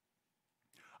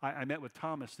 I met with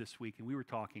Thomas this week, and we were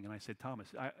talking, and I said,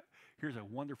 Thomas, here's a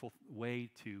wonderful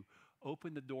way to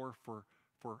open the door for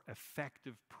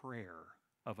effective prayer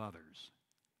of others.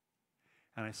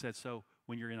 And I said, so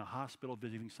when you're in a hospital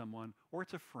visiting someone, or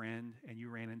it's a friend, and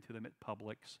you ran into them at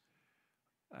Publix,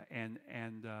 and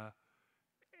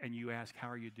you ask, how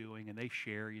are you doing? And they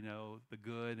share, you know, the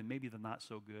good and maybe the not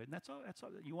so good. And that's all,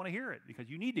 you want to hear it because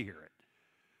you need to hear it.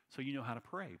 So you know how to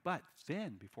pray. But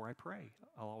then, before I pray,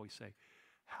 I'll always say,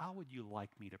 how would you like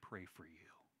me to pray for you?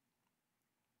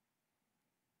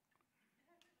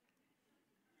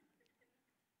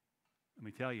 Let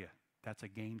me tell you, that's a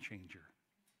game changer.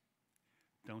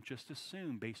 Don't just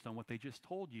assume, based on what they just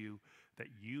told you, that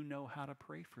you know how to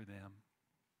pray for them.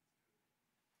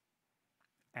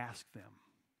 Ask them,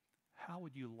 how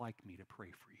would you like me to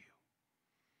pray for you?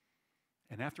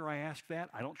 And after I ask that,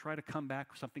 I don't try to come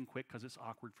back with something quick because it's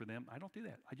awkward for them. I don't do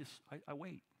that. I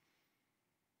wait.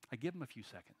 I give them a few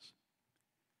seconds.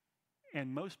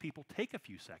 And most people take a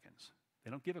few seconds. They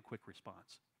don't give a quick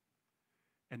response.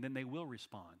 And then they will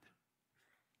respond.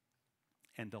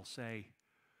 And they'll say,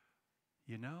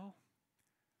 you know,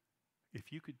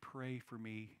 if you could pray for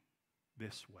me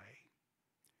this way.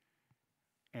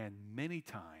 And many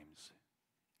times,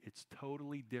 it's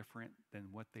totally different than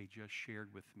what they just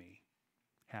shared with me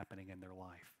happening in their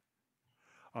life.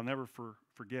 I'll never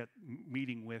forget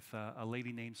meeting with a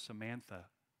lady named Samantha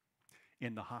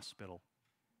in the hospital.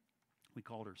 We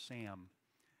called her Sam.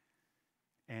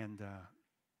 And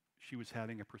she was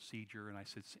having a procedure, and I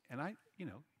said,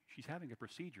 she's having a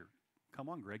procedure. Come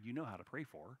on, Greg, you know how to pray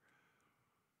for her.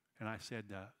 And I said,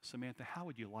 Samantha, how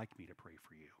would you like me to pray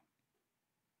for you?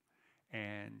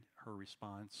 And her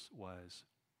response was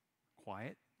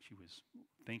quiet. She was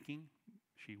thinking.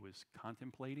 She was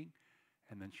contemplating.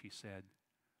 And then she said,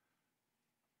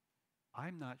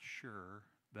 I'm not sure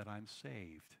that I'm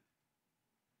saved.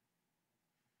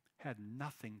 Had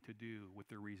nothing to do with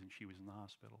the reason she was in the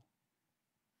hospital.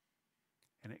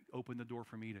 And it opened the door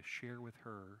for me to share with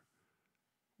her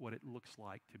what it looks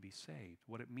like to be saved,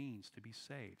 what it means to be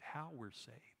saved, how we're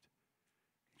saved.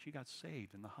 And she got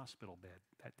saved in the hospital bed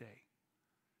that day.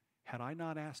 Had I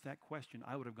not asked that question,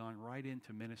 I would have gone right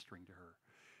into ministering to her.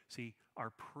 See, our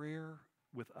prayer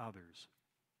with others,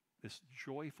 this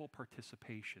joyful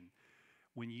participation,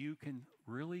 when you can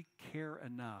really care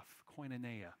enough,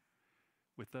 koinonia,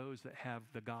 with those that have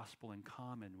the gospel in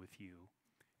common with you,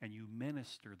 and you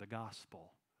minister the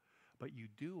gospel, but you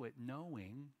do it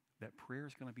knowing that prayer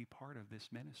is going to be part of this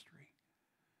ministry.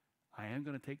 I am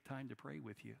going to take time to pray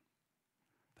with you.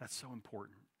 That's so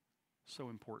important. So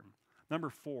important. Number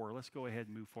 4, let's go ahead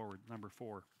and move forward. Number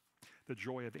 4, the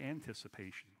joy of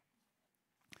anticipation.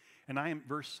 And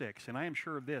verse 6, and I am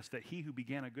sure of this, that he who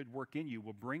began a good work in you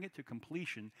will bring it to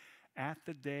completion at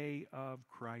the day of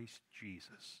Christ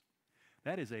Jesus.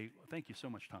 That is thank you so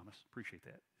much, Thomas. Appreciate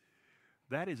that.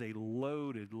 That is a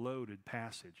loaded, loaded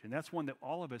passage. And that's one that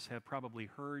all of us have probably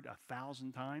heard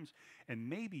 1,000 times, and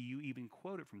maybe you even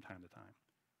quote it from time to time.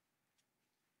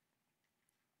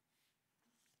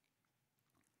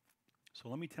 So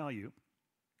let me tell you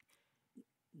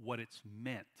what it's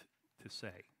meant to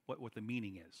say, what the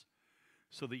meaning is,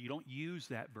 so that you don't use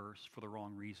that verse for the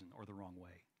wrong reason or the wrong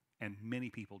way. And many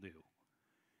people do.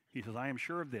 He says, I am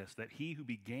sure of this, that he who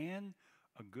began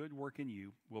a good work in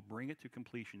you will bring it to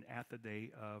completion at the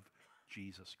day of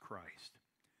Jesus Christ.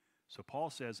 So Paul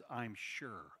says, I'm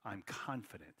sure, I'm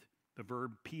confident. The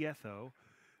verb pietho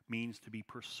means to be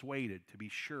persuaded, to be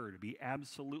sure, to be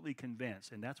absolutely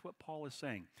convinced. And that's what Paul is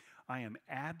saying. I am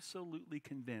absolutely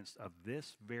convinced of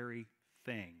this very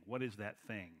thing. What is that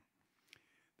thing?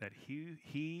 That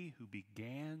he who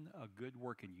began a good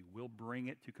work in you will bring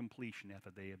it to completion at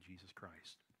the day of Jesus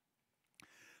Christ.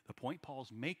 The point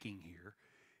Paul's making here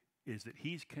is that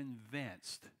he's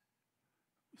convinced.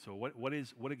 So what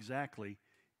exactly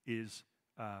is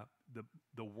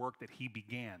the work that he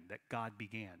began, that God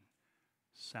began?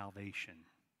 Salvation.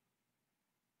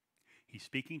 He's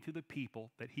speaking to the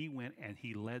people that he went and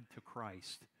he led to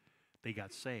Christ. They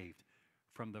got saved.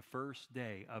 From the first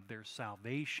day of their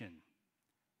salvation,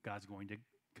 God's going to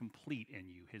complete in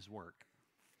you his work.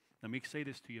 Let me say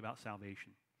this to you about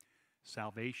salvation.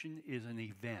 Salvation is an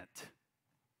event.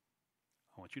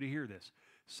 I want you to hear this.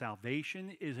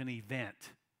 Salvation is an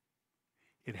event.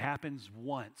 It happens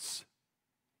once.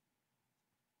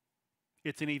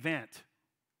 It's an event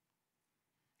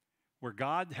where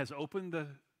God has opened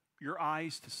your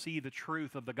eyes to see the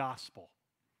truth of the gospel.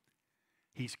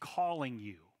 He's calling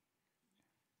you.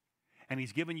 And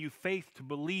he's given you faith to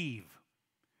believe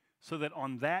so that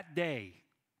on that day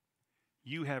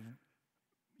you have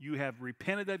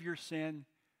repented of your sin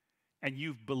and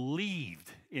you've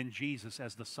believed in Jesus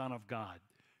as the Son of God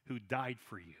who died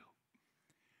for you.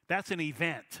 That's an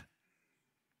event.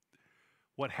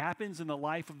 What happens in the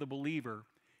life of the believer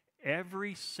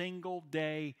every single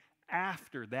day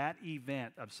after that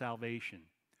event of salvation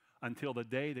until the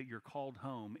day that you're called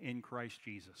home in Christ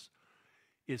Jesus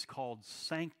is called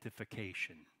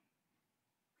sanctification.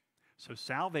 So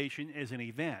salvation is an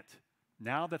event.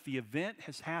 Now that the event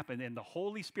has happened and the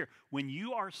Holy Spirit, when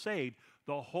you are saved,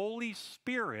 the Holy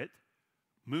Spirit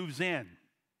moves in.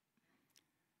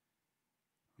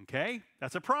 Okay?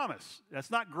 That's a promise. That's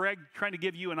not Greg trying to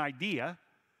give you an idea.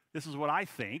 This is what I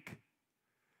think.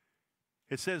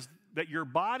 It says that your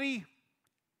body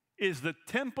is the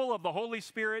temple of the Holy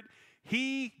Spirit.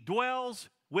 He dwells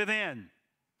within.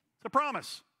 It's a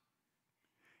promise.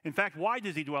 In fact, why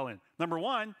does he dwell in? Number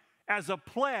one, as a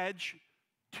pledge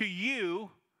to you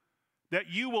that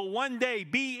you will one day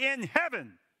be in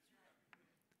heaven.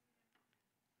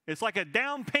 It's like a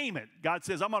down payment. God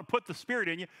says, I'm going to put the Spirit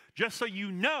in you just so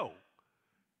you know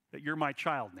that you're my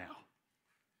child now.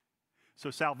 So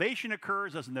salvation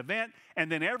occurs as an event,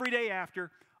 and then every day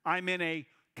after, I'm in a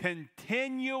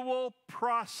continual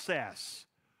process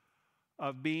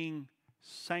of being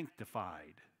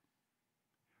sanctified.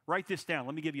 Write this down.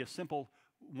 Let me give you a simple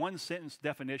one-sentence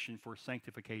definition for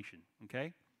sanctification,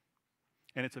 okay?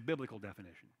 And it's a biblical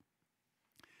definition.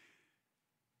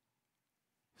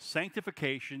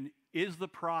 Sanctification is the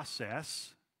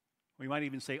process, we might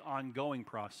even say ongoing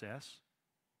process,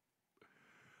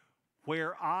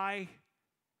 where I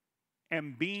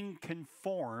am being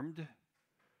conformed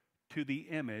to the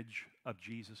image of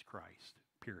Jesus Christ,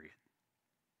 period.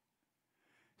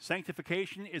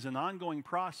 Sanctification is an ongoing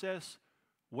process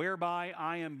whereby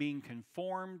I am being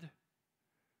conformed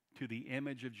to the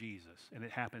image of Jesus. And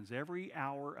it happens every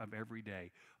hour of every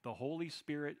day. The Holy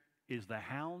Spirit is the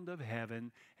hound of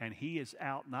heaven, and he is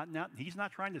out. He's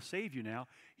not trying to save you now.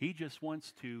 He just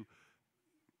wants to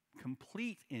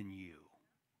complete in you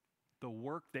the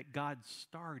work that God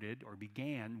started or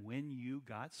began when you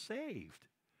got saved.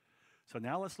 So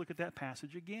now let's look at that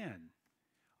passage again.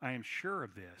 I am sure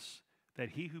of this, that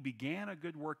he who began a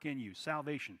good work in you,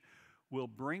 salvation, will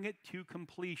bring it to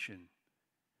completion.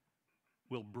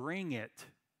 Will bring it.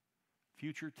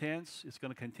 Future tense, it's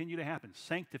going to continue to happen.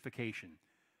 Sanctification.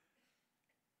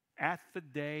 At the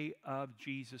day of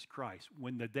Jesus Christ.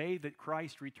 When the day that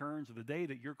Christ returns, or the day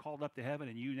that you're called up to heaven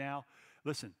and you now,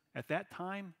 listen, at that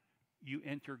time, you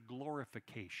enter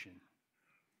glorification.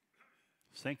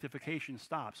 Sanctification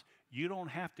stops. You don't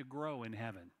have to grow in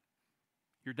heaven.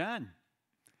 You're done.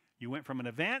 You went from an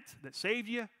event that saved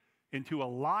you into a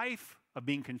life of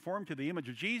being conformed to the image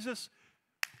of Jesus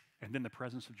and then the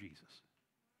presence of Jesus.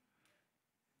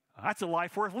 That's a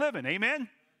life worth living. Amen?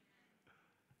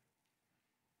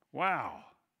 Wow.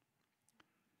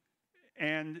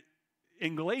 And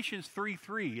in Galatians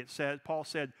 3:3, it says, Paul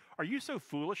said, are you so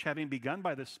foolish, having begun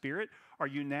by the Spirit? Are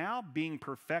you now being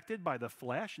perfected by the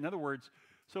flesh? In other words,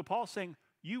 so Paul's saying,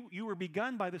 you were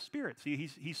begun by the Spirit. See,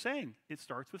 he's saying it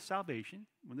starts with salvation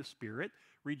when the Spirit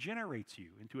regenerates you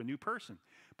into a new person.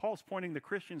 Paul's pointing the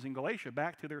Christians in Galatia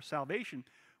back to their salvation,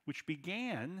 which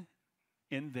began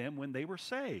in them when they were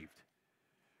saved.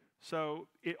 So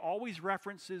it always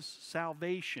references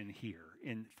salvation here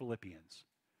in Philippians.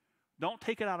 Don't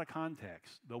take it out of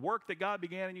context. The work that God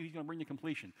began in you, he's going to bring to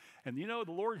completion. And you know,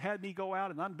 the Lord had me go out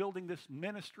and I'm building this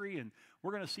ministry and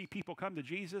we're going to see people come to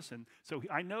Jesus. And so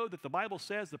I know that the Bible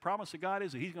says the promise of God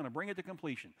is that he's going to bring it to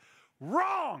completion.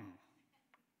 Wrong!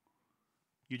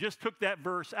 You just took that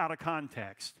verse out of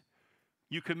context.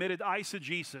 You committed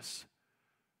eisegesis.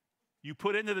 You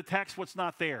put into the text what's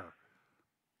not there.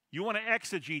 You want to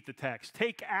exegete the text.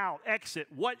 Take out, exit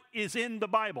what is in the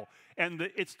Bible. And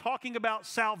it's talking about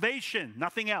salvation,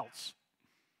 nothing else.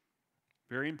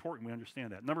 Very important we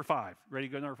understand that. Number 5. Ready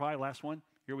to go to number 5? Last one?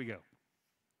 Here we go.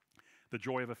 The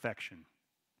joy of affection.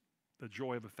 The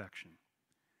joy of affection.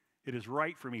 It is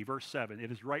right for me, verse 7,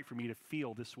 it is right for me to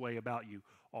feel this way about you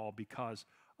all because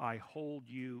I hold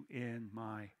you in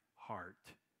my heart.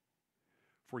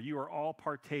 For you are all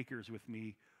partakers with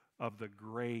me of the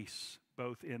grace,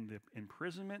 both in the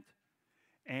imprisonment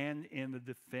and in the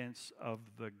defense of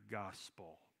the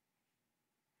gospel.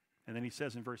 And then he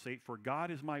says in verse 8, for God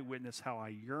is my witness how I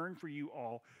yearn for you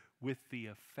all with the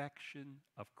affection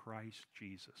of Christ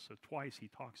Jesus. So twice he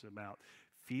talks about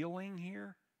feeling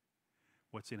here,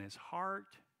 what's in his heart,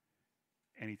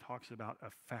 and he talks about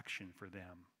affection for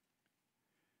them.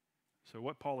 So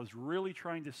what Paul is really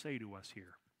trying to say to us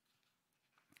here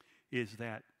is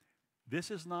that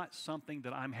this is not something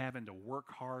that I'm having to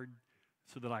work hard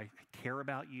so that I care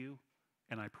about you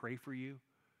and I pray for you.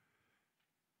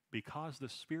 Because the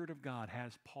Spirit of God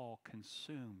has Paul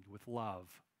consumed with love,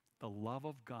 the love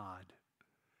of God,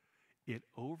 it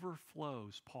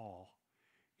overflows Paul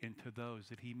into those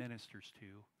that he ministers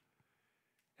to.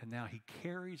 And now he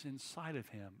carries inside of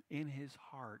him, in his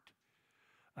heart,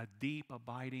 a deep,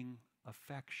 abiding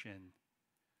affection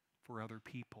for other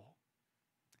people.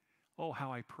 Oh,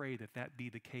 how I pray that that be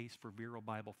the case for Vero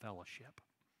Bible Fellowship.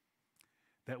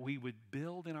 That we would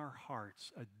build in our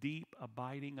hearts a deep,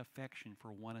 abiding affection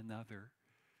for one another.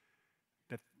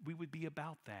 That we would be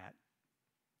about that.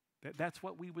 That's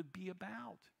what we would be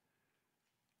about.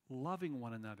 Loving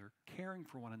one another, caring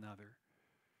for one another,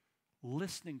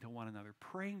 listening to one another,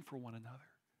 praying for one another.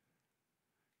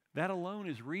 That alone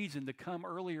is reason to come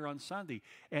earlier on Sunday.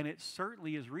 And it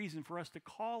certainly is reason for us to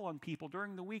call on people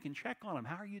during the week and check on them.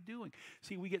 How are you doing?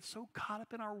 See, we get so caught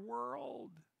up in our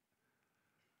world,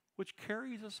 which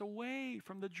carries us away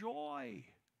from the joy.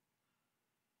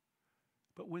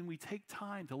 But when we take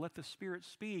time to let the Spirit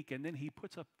speak, and then he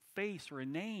puts a face or a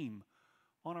name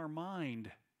on our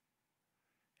mind,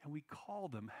 and we call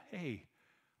them, hey,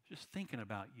 just thinking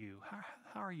about you.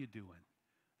 How are you doing?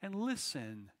 And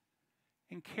listen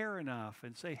and care enough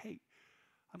and say, hey,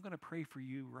 I'm going to pray for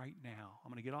you right now.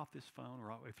 I'm going to get off this phone,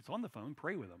 or if it's on the phone,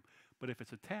 pray with them. But if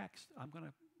it's a text, I'm going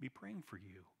to be praying for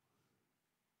you.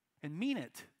 And mean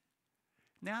it.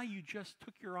 Now you just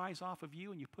took your eyes off of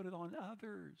you and you put it on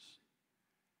others.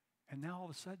 And now all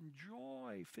of a sudden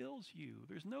joy fills you.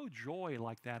 There's no joy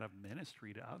like that of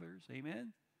ministry to others.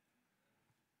 Amen?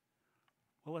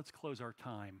 Well, let's close our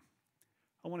time.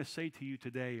 I want to say to you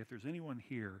today, if there's anyone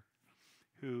here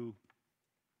who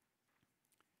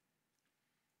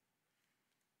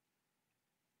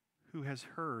has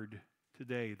heard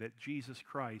today that Jesus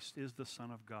Christ is the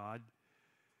Son of God,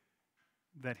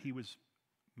 that he was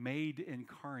made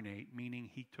incarnate, meaning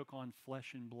he took on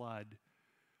flesh and blood.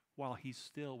 While he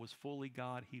still was fully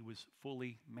God, he was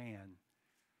fully man.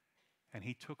 And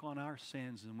he took on our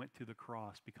sins and went to the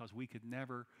cross because we could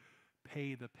never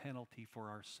pay the penalty for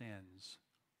our sins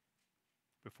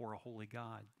before a holy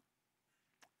God.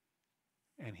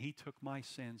 And he took my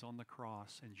sins on the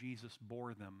cross, and Jesus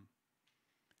bore them.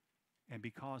 And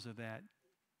because of that,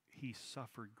 he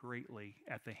suffered greatly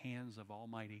at the hands of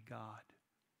Almighty God.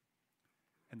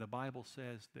 And the Bible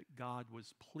says that God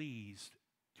was pleased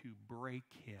to break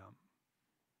him.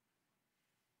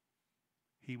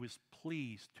 He was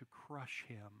pleased to crush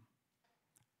him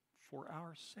for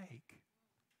our sake.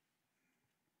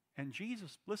 And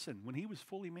Jesus, listen, when he was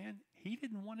fully man, he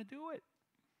didn't want to do it.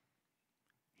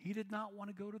 He did not want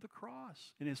to go to the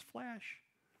cross in his flesh.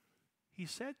 He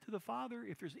said to the Father,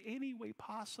 if there's any way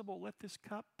possible, let this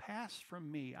cup pass from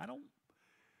me.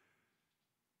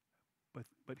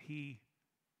 But he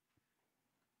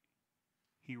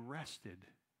rested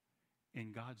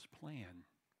in God's plan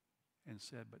and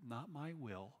said, but not my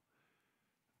will,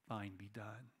 thine be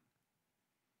done.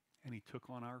 And he took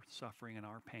on our suffering and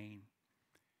our pain.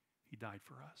 He died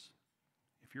for us.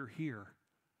 If you're here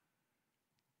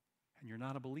and you're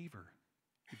not a believer,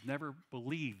 you've never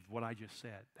believed what I just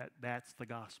said, that's the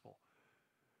gospel.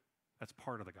 That's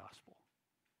part of the gospel.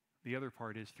 The other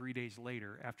part is 3 days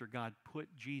later, after God put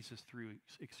Jesus through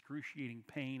excruciating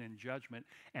pain and judgment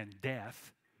and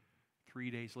death,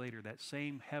 3 days later, that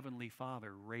same heavenly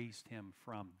Father raised him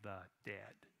from the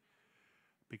dead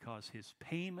because his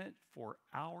payment for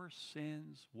our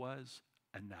sins was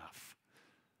enough.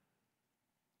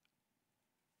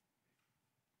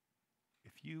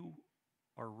 If you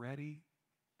are ready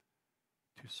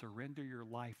to surrender your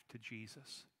life to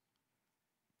Jesus,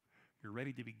 you're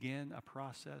ready to begin a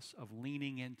process of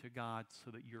leaning into God so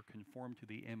that you're conformed to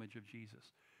the image of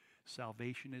Jesus.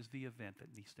 Salvation is the event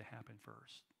that needs to happen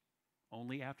first.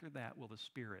 Only after that will the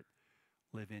Spirit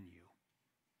live in you.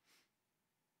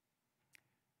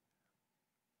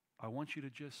 I want you to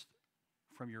just,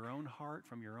 from your own heart,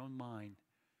 from your own mind,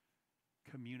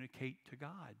 communicate to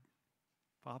God.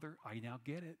 Father, I now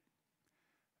get it.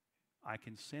 I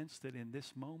can sense that in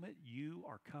this moment you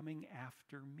are coming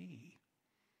after me.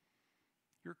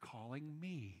 You're calling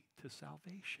me to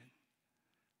salvation.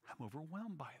 I'm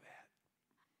overwhelmed by that.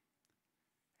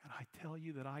 And I tell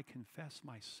you that I confess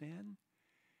my sin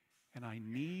and I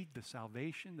need the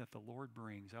salvation that the Lord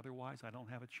brings. Otherwise, I don't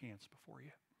have a chance before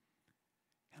you.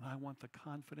 And I want the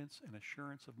confidence and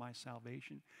assurance of my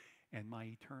salvation and my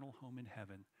eternal home in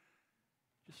heaven.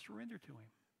 Just surrender to him.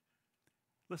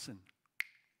 Listen,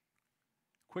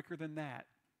 quicker than that,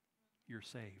 you're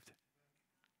saved.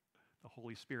 The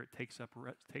Holy Spirit takes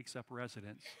up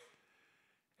residence,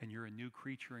 and you're a new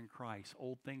creature in Christ.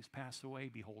 Old things pass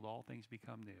away. Behold, all things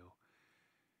become new.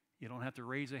 You don't have to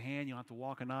raise a hand. You don't have to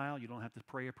walk an aisle. You don't have to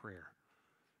pray a prayer.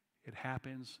 It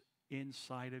happens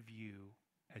inside of you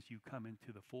as you come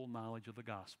into the full knowledge of the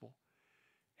gospel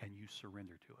and you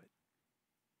surrender to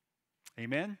it.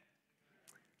 Amen?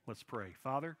 Let's pray.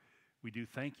 Father, we do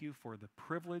thank you for the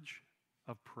privilege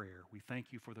of prayer. We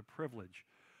thank you for the privilege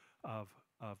of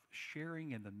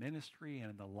sharing in the ministry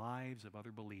and in the lives of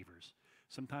other believers.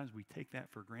 Sometimes we take that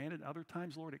for granted. Other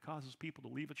times, Lord, it causes people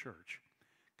to leave a church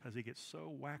because they get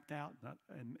so whacked out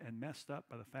and messed up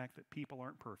by the fact that people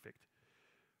aren't perfect.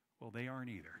 Well, they aren't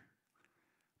either.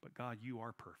 But God, you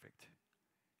are perfect.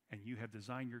 And you have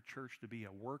designed your church to be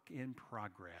a work in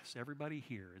progress. Everybody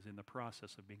here is in the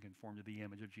process of being conformed to the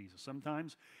image of Jesus.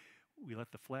 Sometimes we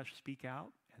let the flesh speak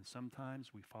out, and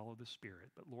sometimes we follow the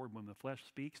Spirit. But Lord, when the flesh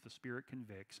speaks, the Spirit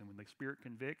convicts. And when the Spirit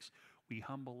convicts, we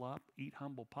humble up, eat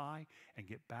humble pie, and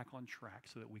get back on track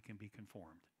so that we can be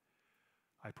conformed.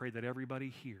 I pray that everybody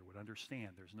here would understand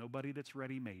there's nobody that's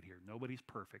ready-made here. Nobody's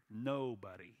perfect.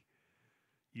 Nobody.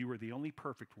 You are the only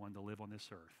perfect one to live on this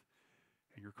earth.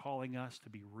 And you're calling us to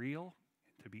be real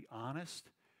and to be honest.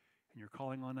 And you're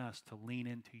calling on us to lean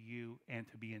into you and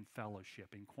to be in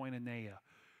fellowship, in koinonia,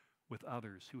 with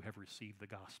others who have received the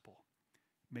gospel.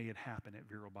 May it happen at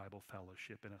Vero Bible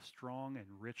Fellowship in a strong and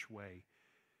rich way.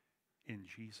 In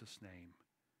Jesus' name,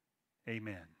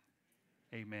 amen.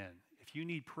 Amen. If you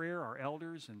need prayer, our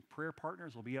elders and prayer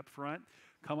partners will be up front.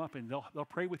 Come up and they'll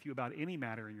pray with you about any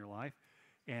matter in your life.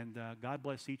 And God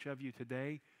bless each of you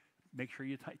today. Make sure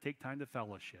you take time to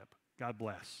fellowship. God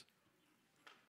bless.